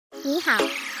你好，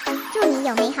祝你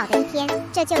有美好的一天。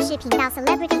这就是频道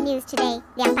Celebrity News Today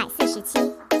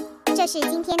 247。这是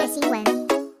今天的新闻。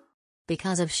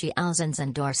Because of Xiao Zhan's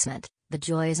endorsement, the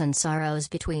joys and sorrows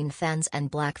between fans and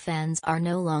black fans are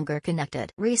no longer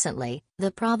connected. Recently,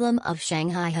 the problem of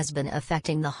Shanghai has been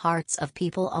affecting the hearts of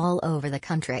people all over the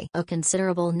country. A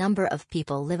considerable number of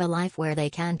people live a life where they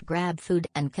can't grab food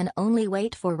and can only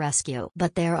wait for rescue.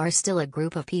 But there are still a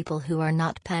group of people who are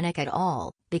not panic at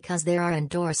all, because there are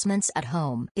endorsements at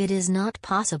home. It is not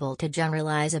possible to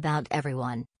generalize about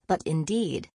everyone, but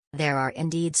indeed, there are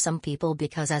indeed some people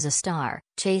because as a star,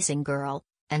 chasing girl,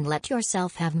 and let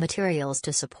yourself have materials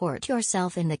to support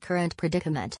yourself in the current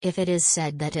predicament. If it is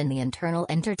said that in the internal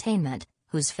entertainment,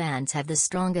 whose fans have the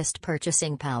strongest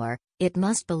purchasing power, it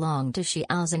must belong to Xiao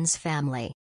Zhan's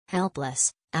family.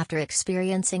 Helpless, after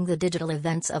experiencing the digital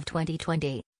events of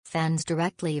 2020, fans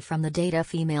directly from the data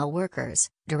female workers,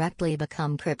 directly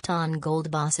become Krypton gold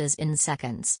bosses in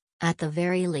seconds. At the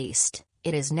very least,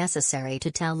 it is necessary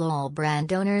to tell all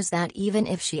brand owners that even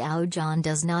if Xiao Zhan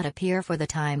does not appear for the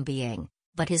time being,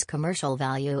 but his commercial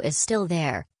value is still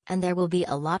there, and there will be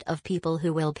a lot of people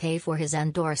who will pay for his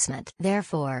endorsement.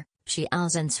 Therefore,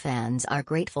 Xiao Zhan's fans are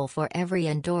grateful for every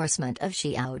endorsement of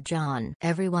Xiao Zhan.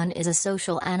 Everyone is a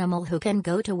social animal who can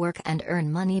go to work and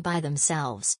earn money by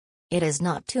themselves. It is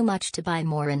not too much to buy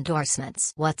more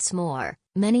endorsements. What's more,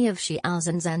 many of Xiao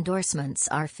Zhan's endorsements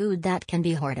are food that can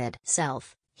be hoarded.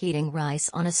 Heating rice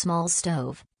on a small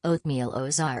stove, oatmeal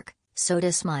Ozark,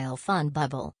 soda Smile Fun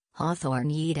Bubble, Hawthorne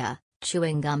Yida,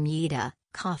 chewing gum Yida,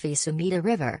 coffee Sumida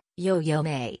River, Yo-Yo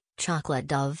May, chocolate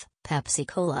Dove, Pepsi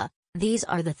Cola. These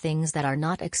are the things that are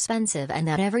not expensive and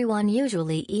that everyone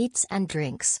usually eats and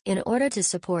drinks. In order to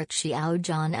support Xiao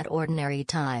Zhan at ordinary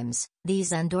times,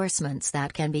 these endorsements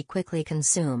that can be quickly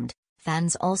consumed,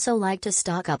 fans also like to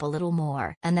stock up a little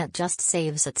more, and that just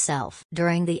saves itself.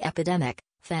 During the epidemic,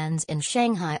 fans in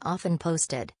Shanghai often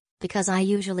posted, "Because I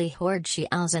usually hoard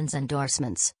Xiao Zhan's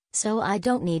endorsements, so I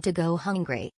don't need to go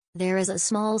hungry. There is a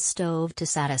small stove to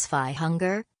satisfy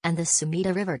hunger, and the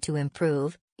Sumida River to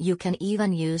improve. You can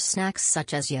even use snacks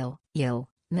such as Yo-Yo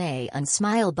May and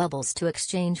Smile Bubbles to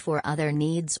exchange for other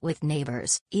needs with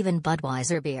neighbors." Even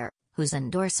Budweiser beer, whose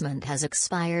endorsement has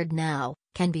expired now,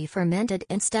 can be fermented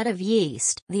instead of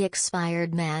yeast. The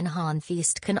expired Manhan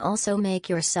Feast can also make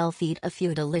yourself eat a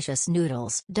few delicious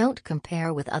noodles. Don't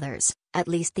compare with others, at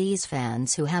least these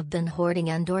fans who have been hoarding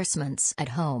endorsements at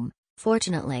home.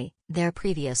 Fortunately, their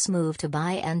previous move to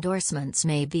buy endorsements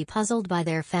may be puzzled by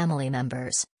their family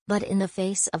members, but in the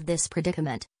face of this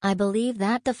predicament, I believe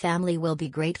that the family will be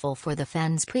grateful for the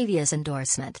fans' previous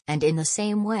endorsement. And in the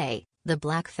same way, the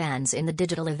black fans in the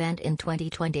digital event in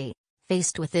 2020,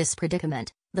 faced with this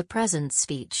predicament, the present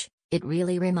speech, "It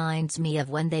really reminds me of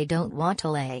when they don't want to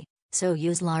lay, so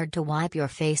use lard to wipe your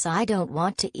face. I don't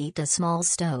want to eat a small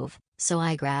stove, so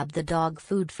I grab the dog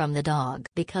food from the dog."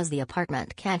 Because the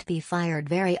apartment can't be fired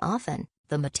very often,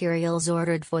 the materials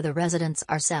ordered for the residents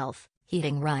are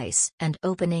heating rice and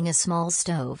opening a small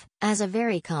stove. As a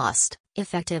very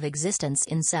cost-effective existence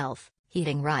in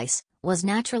heating rice was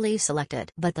naturally selected.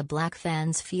 But the black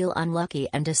fans feel unlucky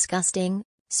and disgusting,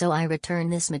 so I return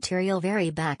this material very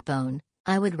backbone.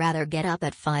 I would rather get up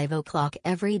at 5 o'clock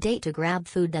every day to grab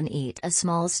food than eat a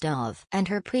small stove. And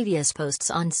her previous posts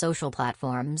on social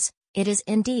platforms, it is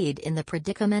indeed in the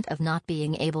predicament of not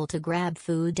being able to grab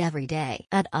food every day.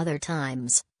 At other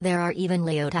times, there are even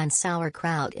Leotan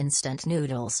sauerkraut instant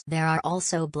noodles. There are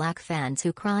also black fans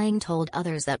who crying told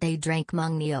others that they drank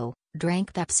Mungyo,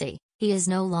 drank Pepsi. He is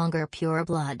no longer pure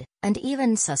blood, and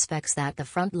even suspects that the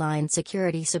frontline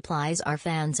security supplies are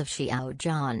fans of Xiao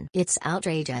Zhan. It's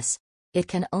outrageous. It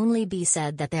can only be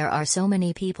said that there are so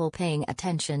many people paying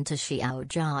attention to Xiao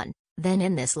Zhan, then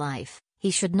in this life,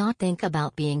 he should not think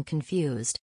about being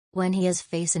confused. When he is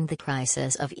facing the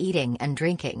crisis of eating and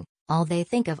drinking, all they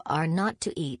think of are not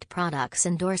to eat products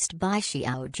endorsed by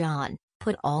Xiao Zhan.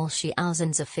 Put all Xiao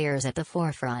Zhan's affairs at the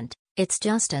forefront. It's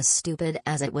just as stupid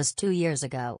as it was 2 years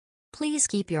ago. Please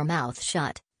keep your mouth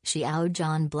shut, Xiao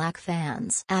Zhan black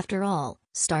fans. After all,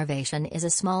 starvation is a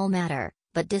small matter,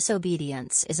 but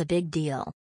disobedience is a big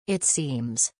deal. It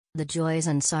seems, the joys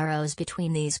and sorrows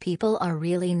between these people are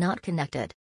really not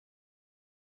connected.